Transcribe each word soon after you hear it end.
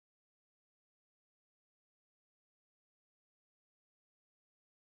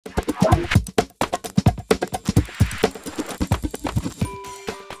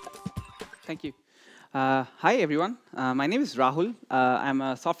Thank you. Hi, everyone. My name is Rahul. I'm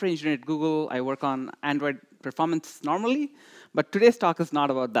a software engineer at Google. I work on Android performance normally. But today's talk is not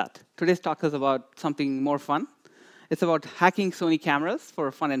about that. Today's talk is about something more fun. It's about hacking Sony cameras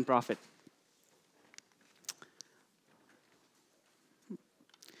for fun and profit.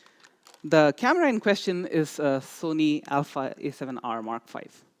 The camera in question is a Sony Alpha A7R Mark V.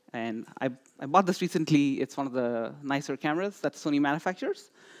 And I bought this recently. It's one of the nicer cameras that Sony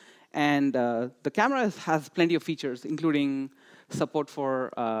manufactures. And the camera has plenty of features, including support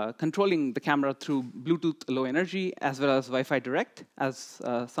for controlling the camera through Bluetooth Low Energy, as well as Wi-Fi Direct as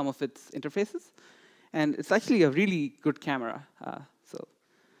some of its interfaces. And it's actually a really good camera.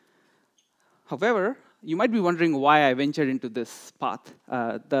 However, you might be wondering why I ventured into this path.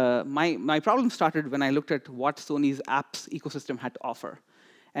 My problem started when I looked at what Sony's apps ecosystem had to offer.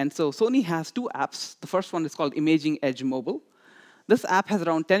 And so Sony has two apps. The first one is called Imaging Edge Mobile. This app has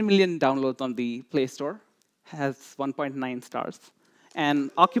around 10 million downloads on the Play Store, has 1.9 stars, and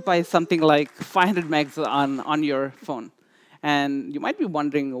occupies something like 500 megs on your phone. And you might be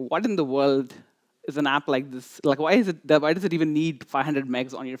wondering, what in the world is an app like this? Like, why does it even need 500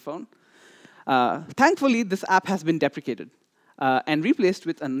 megs on your phone? Thankfully, this app has been deprecated and replaced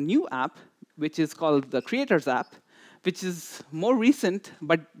with a new app, which is called the Creators app, which is more recent,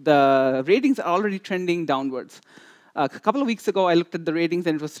 but the ratings are already trending downwards. A couple of weeks ago, I looked at the ratings,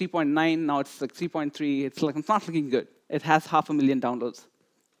 and it was 3.9. Now it's like 3.3. It's not looking good. It has 500,000 downloads.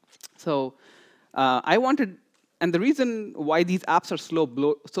 So I wanted, and the reason why these apps are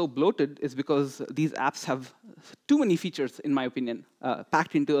so bloated is because these apps have too many features, in my opinion,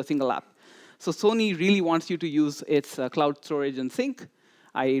 packed into a single app. So Sony really wants you to use its cloud storage and sync.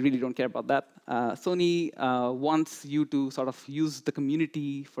 I really don't care about that. Sony wants you to sort of use the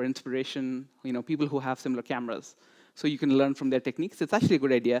community for inspiration, people who have similar cameras, so you can learn from their techniques. It's actually a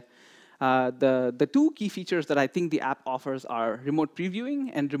good idea. The two key features that I think the app offers are remote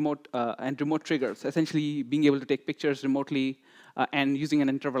previewing and remote triggers, essentially being able to take pictures remotely and using an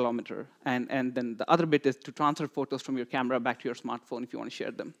intervalometer. And then the other bit is to transfer photos from your camera back to your smartphone if you want to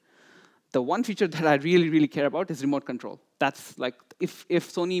share them. The one feature that I really, really care about is remote control. That's like, if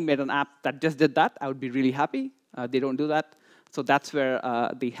Sony made an app that just did that, I would be really happy. They don't do that. So that's where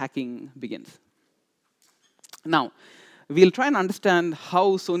the hacking begins. Now, we'll try and understand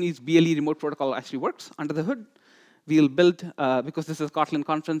how Sony's BLE remote protocol actually works under the hood. We'll build, because this is a Kotlin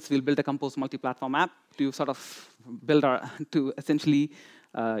conference, we'll build a Compose multi-platform app to sort of to essentially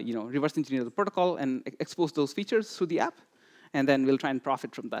reverse engineer the protocol and expose those features through the app. And then we'll try and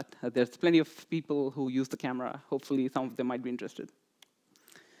profit from that. There's plenty of people who use the camera. Hopefully, some of them might be interested.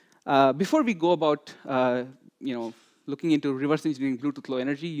 Before we go about looking into reverse engineering Bluetooth Low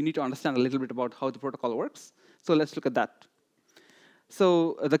Energy, you need to understand a little bit about how the protocol works. So let's look at that.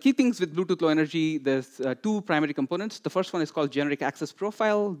 So the key things with Bluetooth Low Energy, there's two primary components. The first one is called Generic Access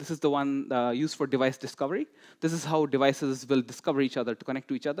Profile. This is the one used for device discovery. This is how devices will discover each other to connect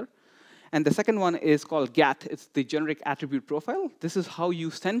to each other. And the second one is called GATT. It's the Generic Attribute Profile. This is how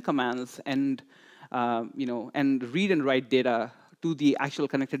you send commands and read and write data to the actual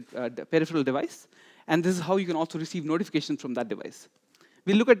connected peripheral device. And this is how you can also receive notifications from that device.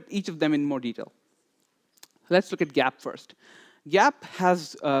 We'll look at each of them in more detail. Let's look at GAP first. GAP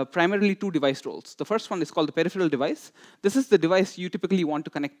has primarily two device roles. The first one is called the peripheral device. This is the device you typically want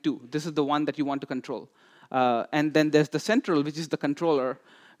to connect to. This is the one that you want to control. And then there's the central, which is the controller,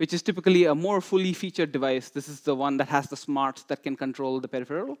 which is typically a more fully featured device. This is the one that has the smarts that can control the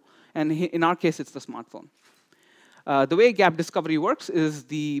peripheral. And in our case, it's the smartphone. The way gap discovery works is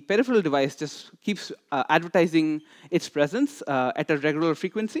the peripheral device just keeps advertising its presence at a regular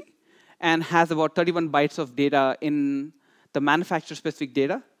frequency and has about 31 bytes of data in the manufacturer-specific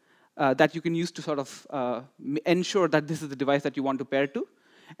data that you can use to sort of ensure that this is the device that you want to pair to.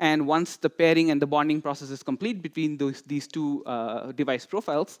 And once the pairing and the bonding process is complete between these two device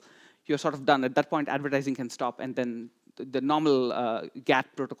profiles, you're sort of done. At that point, advertising can stop, and then the normal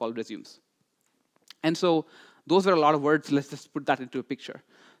GATT protocol resumes. And so those were a lot of words. Let's just put that into a picture.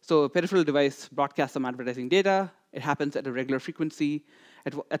 So a peripheral device broadcasts some advertising data. It happens at a regular frequency.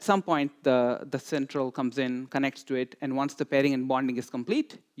 At some point, the central comes in, connects to it, and once the pairing and bonding is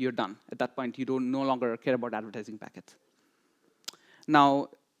complete, you're done. At that point, you don't no longer care about advertising packets. Now,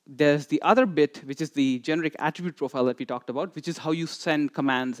 there's the other bit, which is the generic attribute profile that we talked about, which is how you send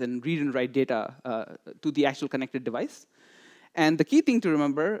commands and read and write data to the actual connected device. And the key thing to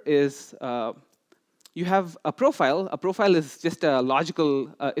remember is you have a profile. A profile is just a logical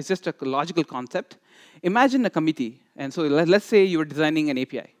concept. Imagine a committee. And so let's say you were designing an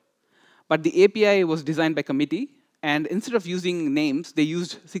API. But the API was designed by committee. And instead of using names, they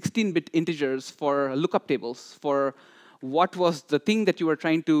used 16-bit integers for lookup tables for what was the thing that you were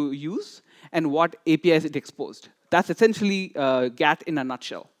trying to use and what APIs it exposed. That's essentially GATT in a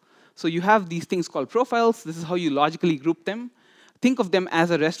nutshell. So you have these things called profiles. This is how you logically group them. Think of them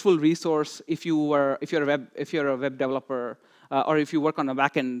as a RESTful resource if you're a web developer, or if you work on a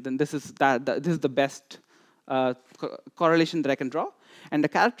backend. Then this is the best correlation that I can draw. And the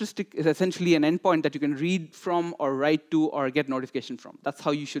characteristic is essentially an endpoint that you can read from or write to or get notification from. That's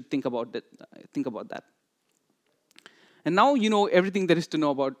how you should think about it. Think about that. And now you know everything there is to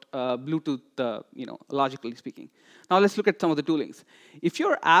know about Bluetooth, logically speaking. Now let's look at some of the toolings. If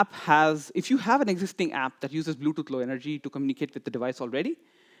you have an existing app that uses Bluetooth Low Energy to communicate with the device already,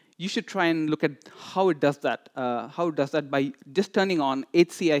 you should try and look at how it does that. By just turning on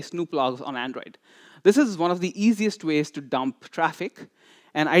HCI snoop logs on Android. This is one of the easiest ways to dump traffic.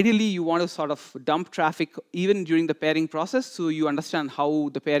 And ideally, you want to sort of dump traffic even during the pairing process so you understand how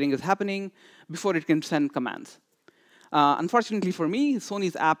the pairing is happening before it can send commands. Unfortunately for me,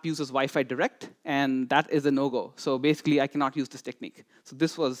 Sony's app uses Wi-Fi Direct, and that is a no-go. So basically, I cannot use this technique. So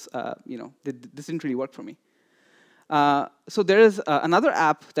this was, this didn't really work for me. So there is another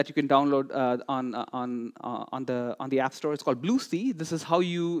app that you can download on the App Store. It's called BlueC. This is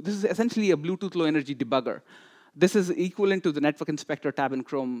essentially a Bluetooth Low Energy debugger. This is equivalent to the Network Inspector tab in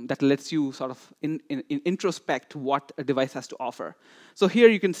Chrome that lets you sort of introspect what a device has to offer. So here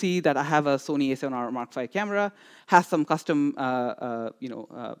you can see that I have a Sony A7R Mark V camera, has some custom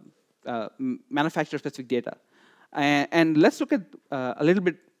manufacturer-specific data. And let's look at a little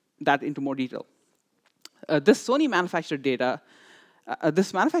bit that into more detail. This Sony manufactured data,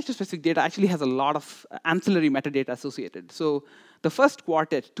 this manufacturer-specific data actually has a lot of ancillary metadata associated. So the first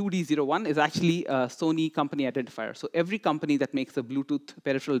quartet, 2D01, is actually a Sony company identifier. So every company that makes a Bluetooth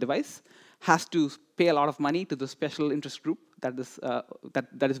peripheral device has to pay a lot of money to the special interest group that is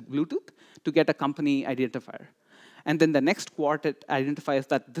Bluetooth to get a company identifier. And then the next quartet identifies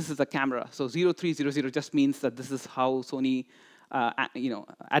that this is a camera. So 0300 just means that this is how Sony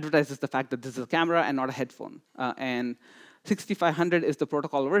advertises the fact that this is a camera and not a headphone. And 6500 is the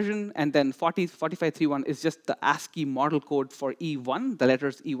protocol version, and then 4531 is just the ASCII model code for E1, the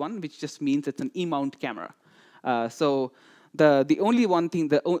letters E1, which just means it's an E-mount camera. So the only one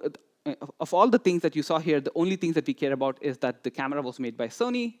thing, of all the things that you saw here, the only things that we care about is that the camera was made by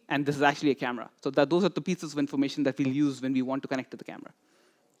Sony, and this is actually a camera. So those are the pieces of information that we'll use when we want to connect to the camera.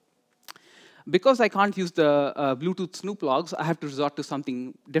 Because I can't use the Bluetooth snoop logs, I have to resort to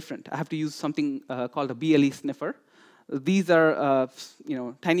something different. I have to use something called a BLE sniffer. These are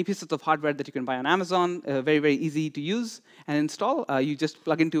tiny pieces of hardware that you can buy on Amazon, very, very easy to use and install. You just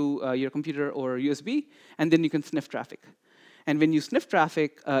plug into your computer or USB, and then you can sniff traffic. And when you sniff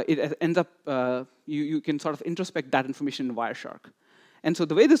traffic, it ends up, you can sort of introspect that information in Wireshark. And so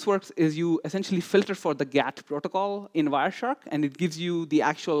the way this works is you essentially filter for the GATT protocol in Wireshark, and it gives you the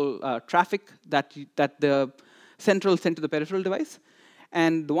actual traffic that the central sent to the peripheral device.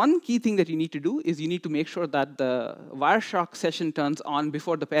 And the one key thing that you need to do is you need to make sure that the Wireshark session turns on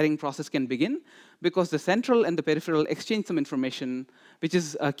before the pairing process can begin, because the central and the peripheral exchange some information, which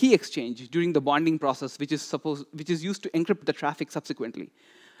is a key exchange during the bonding process, which is used to encrypt the traffic subsequently.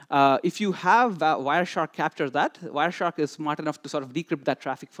 If you have Wireshark capture that, Wireshark is smart enough to sort of decrypt that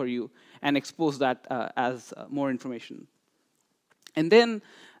traffic for you and expose that as more information. And then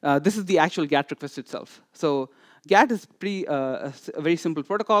this is the actual GATT request itself. So GATT is a very simple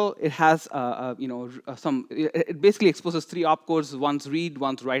protocol. It has it basically exposes 3 opcodes: one's read,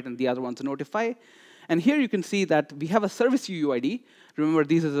 one's write, and the other one's notify. And here you can see that we have a service UUID. Remember,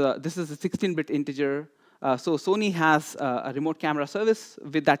 this is a 16-bit integer. So Sony has a remote camera service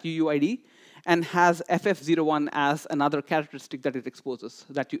with that UUID and has FF01 as another characteristic that it exposes,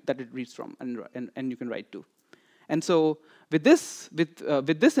 that it reads from and you can write to. And so with this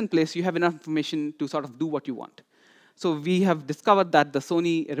in place, you have enough information to sort of do what you want. So we have discovered that the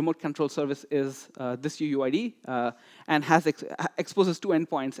Sony remote control service is this UUID and exposes 2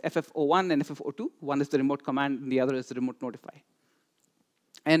 endpoints, FF01 and FF02. One is the remote command, and the other is the remote notify.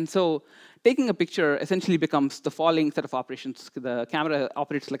 And so taking a picture essentially becomes the following set of operations. The camera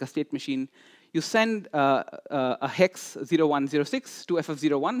operates like a state machine. You send a hex 0106 to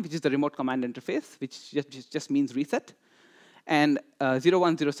FF01, which is the remote command interface, which just means reset. And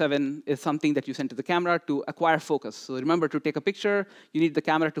 0107 is something that you send to the camera to acquire focus. So remember, to take a picture, you need the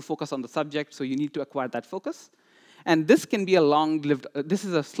camera to focus on the subject, so you need to acquire that focus. And this can be a long-lived, this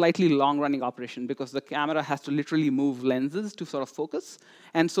is a slightly long-running operation because the camera has to literally move lenses to sort of focus.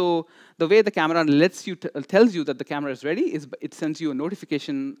 And so the way the camera tells you that the camera is ready is it sends you a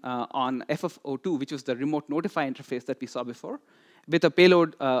notification on FF02, which was the remote notify interface that we saw before, with a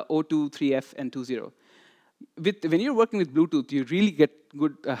payload 02, 3F, and 20. When you're working with Bluetooth, you really get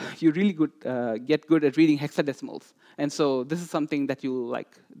good. Get good at reading hexadecimals, and so this is something that you'll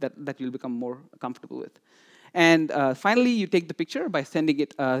become more comfortable with. And finally, you take the picture by sending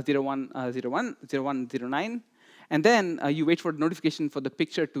it 0101, 0109, and then you wait for the notification for the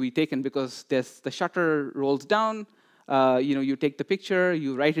picture to be taken because the shutter rolls down. You take the picture,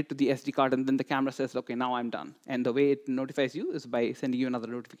 you write it to the SD card, and then the camera says, "Okay, now I'm done." And the way it notifies you is by sending you another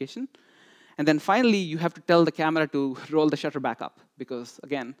notification. And then finally, you have to tell the camera to roll the shutter back up because,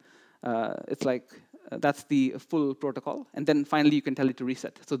 again, it's like that's the full protocol. And then finally, you can tell it to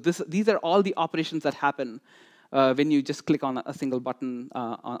reset. So these are all the operations that happen when you just click on a single button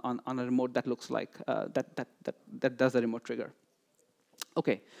on a remote that looks like that does a remote trigger.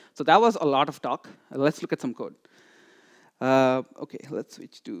 OK, so that was a lot of talk. Let's look at some code. OK, let's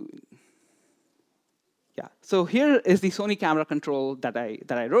switch to. Yeah, so here is the Sony camera control that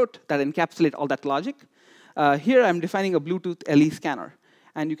I wrote that encapsulate all that logic. Here I'm defining a Bluetooth LE scanner,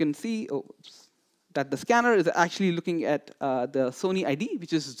 and you can see that the scanner is actually looking at the Sony ID,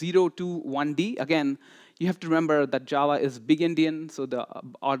 which is 021D. Again, you have to remember that Java is big endian, so the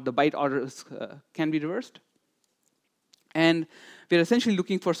byte orders can be reversed. And we're essentially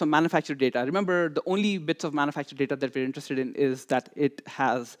looking for some manufacturer data. Remember, the only bits of manufacturer data that we're interested in is that it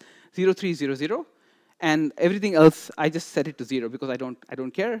has 0300. And everything else, I just set it to 0 because I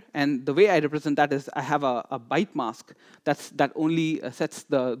don't care. And the way I represent that is I have a byte mask that only sets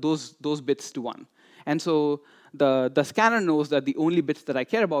those bits to 1. And so the scanner knows that the only bits that I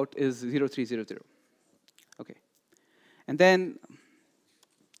care about is 0300. OK. And then,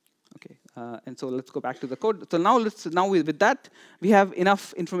 OK. And so let's go back to the code. So now with that, we have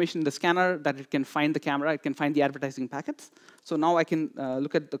enough information in the scanner that it can find the camera, it can find the advertising packets. So now I can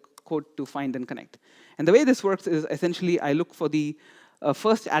look at the code to find and connect. And the way this works is essentially I look for the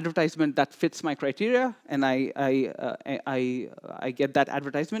first advertisement that fits my criteria, and I get that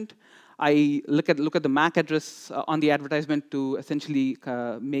advertisement. I look at the MAC address on the advertisement to essentially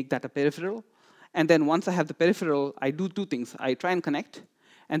make that a peripheral. And then once I have the peripheral, I do two things. I try and connect,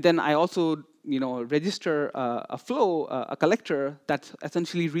 and then I also register a flow, a collector that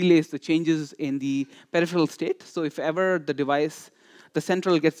essentially relays the changes in the peripheral state. So if ever the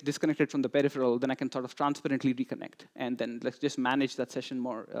central gets disconnected from the peripheral, then I can sort of transparently reconnect. And then let's just manage that session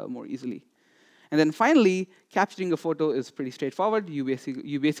more easily. And then finally, capturing a photo is pretty straightforward. You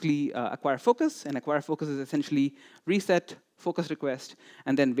basically acquire focus, and acquire focus is essentially reset, focus request,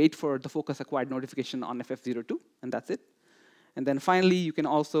 and then wait for the focus acquired notification on FF02, and that's it. And then finally, you can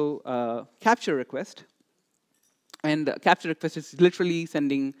also capture request. And capture request is literally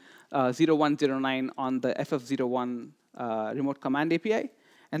sending 0109 on the FF01 remote command API.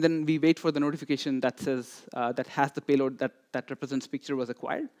 And then we wait for the notification that says that has the payload that represents picture was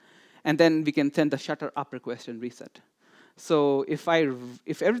acquired. And then we can send the shutter up request and reset. So if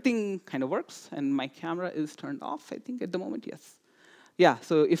everything kind of works and my camera is turned off, I think at the moment, yes. Yeah,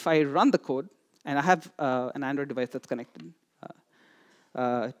 so if I run the code, and I have an Android device that's connected,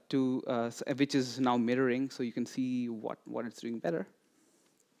 which is now mirroring, so you can see what it's doing better.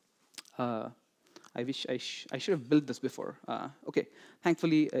 I wish I should have built this before. OK,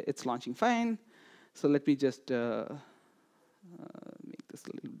 thankfully, it's launching fine. So let me just make this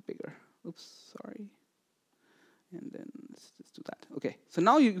a little bigger. Oops, sorry. And then let's just do that. OK, so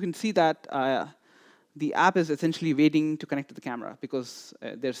now you can see that the app is essentially waiting to connect to the camera because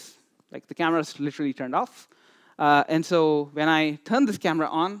the camera is literally turned off. And so when I turn this camera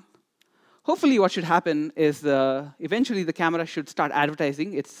on, hopefully what should happen is eventually the camera should start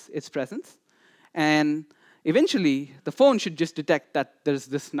advertising its presence. And eventually, the phone should just detect that there's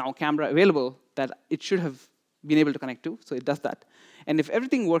this now camera available that it should have been able to connect to. So it does that. And if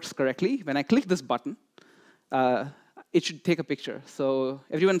everything works correctly, when I click this button, it should take a picture. So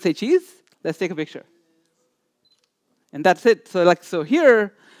everyone say cheese. Let's take a picture. And that's it. So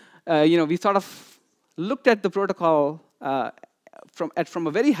here, we sort of looked at the protocol from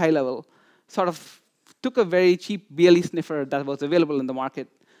a very high level, sort of took a very cheap BLE sniffer that was available in the market,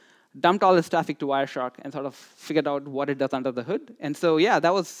 dumped all this traffic to Wireshark, and sort of figured out what it does under the hood. And so, yeah,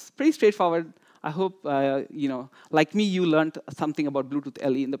 that was pretty straightforward. I hope, like me, you learned something about Bluetooth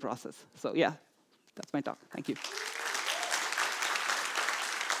LE in the process. So, yeah, that's my talk. Thank you.